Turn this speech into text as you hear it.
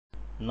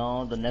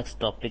Now the next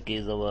topic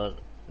is our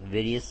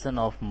variation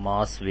of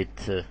mass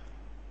with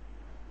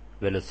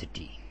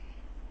velocity.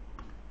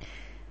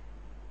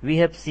 We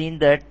have seen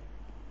that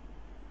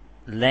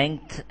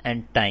length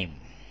and time.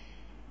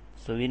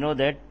 So we know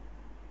that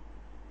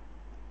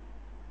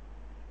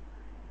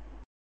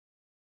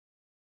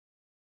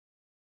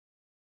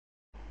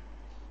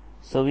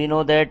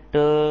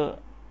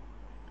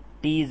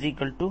T is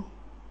equal to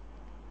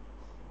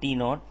T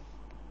naught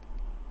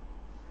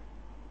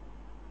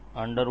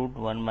under root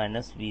 1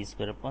 minus V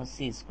square upon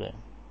C square.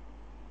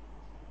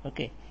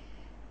 Okay,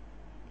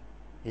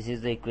 this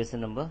is the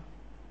equation number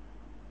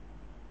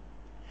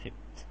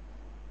 5th.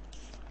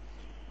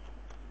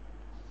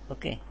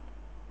 Okay,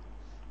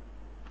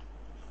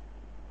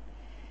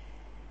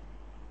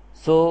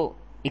 so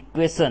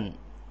equation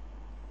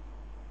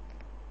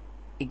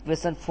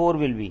 4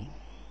 will be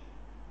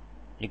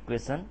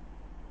equation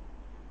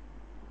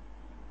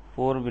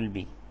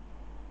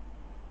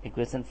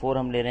 4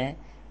 हम ले रहे हैं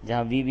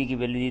जहां we की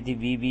value दी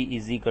थी we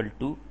is equal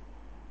to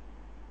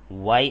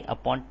Y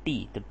upon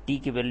T, तो T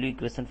की value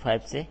equation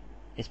 5 से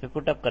इस पे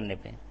पुटअप करने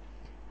पे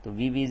तो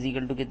वी इज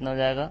इक्वल टू कितना हो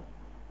जाएगा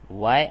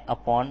Y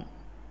upon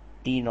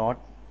T not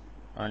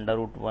under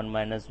root 1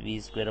 minus we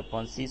square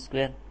upon C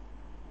square.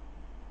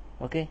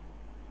 Okay,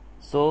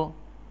 so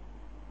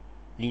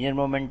linear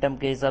momentum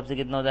के हिसाब से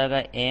कितना हो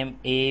जाएगा M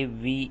A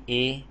V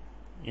A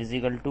is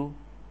equal to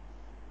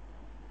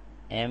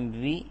M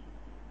we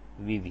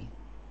we we.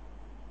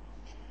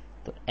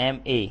 तो एम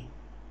ए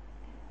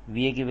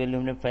वी ए की value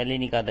हमने पहले ही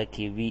निकाल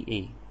रखी है V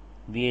A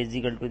is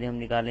equal to हम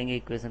निकालेंगे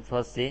इक्वेशन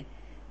फर्स्ट से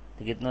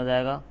तो कितना हो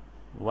जाएगा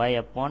Y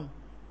upon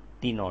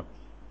T not.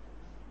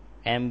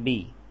 M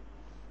B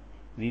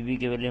we B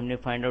की वैल्यू हमने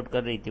फाइंड आउट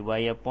कर रही थी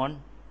Y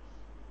upon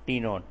T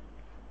not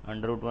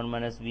under root 1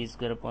 minus we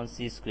square upon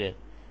C square,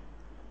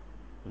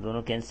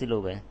 दोनों कैंसिल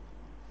हो गए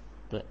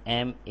तो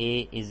M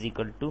A is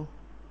equal to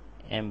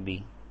M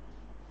be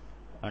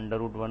under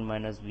root 1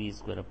 minus we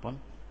square upon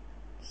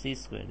C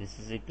square. This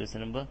is equation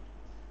number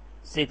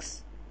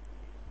 6,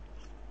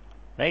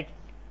 right.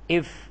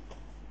 If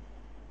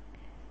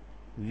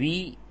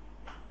we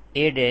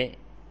add ए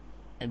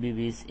अभी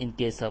भी in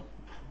case आप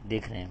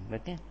देख रहे हैं.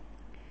 Okay,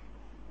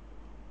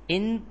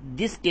 in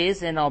this case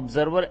an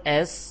observer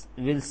S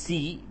will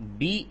see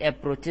B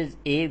approaches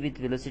A with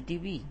velocity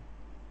V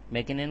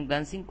making an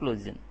glancing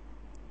collision.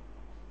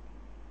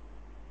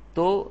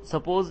 तो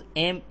suppose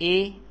MA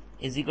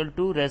is equal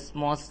to rest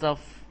mass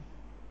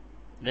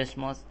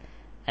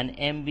and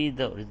MB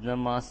the original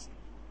mass.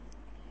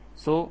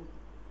 So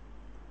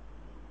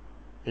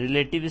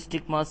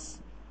relativistic mass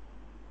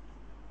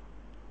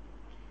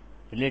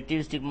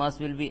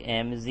will be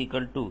M is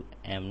equal to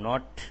M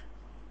naught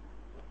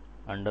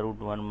under root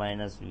 1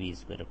 minus V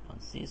square upon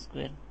C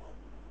square.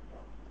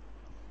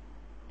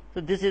 So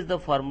this is the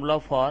formula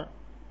for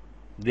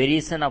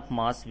variation of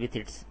mass with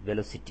its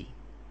velocity.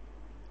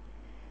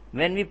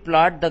 When we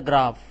plot the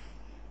graph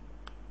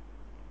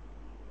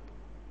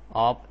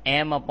of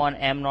M upon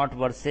M naught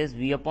versus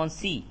V upon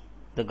C,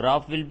 the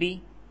graph will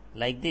be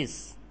like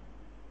this.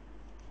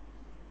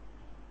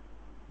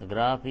 The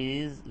graph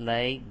is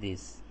like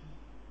this.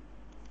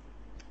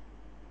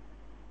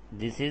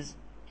 This is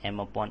M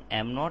upon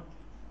M naught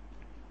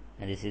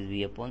and this is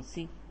V upon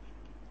C.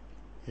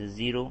 This is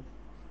 0,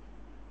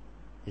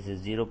 this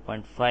is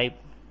 0.5,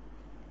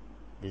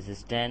 this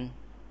is 10,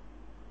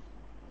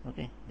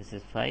 okay, this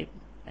is 5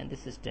 and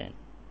this is 10.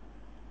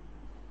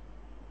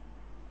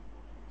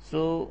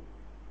 So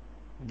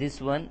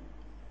this one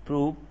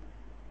prove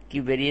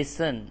कि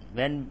variation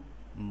when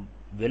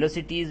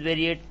velocity is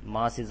variate,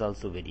 mass is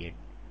also variate.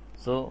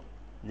 So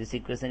this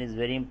equation is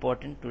very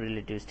important to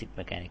relativistic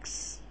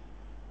mechanics.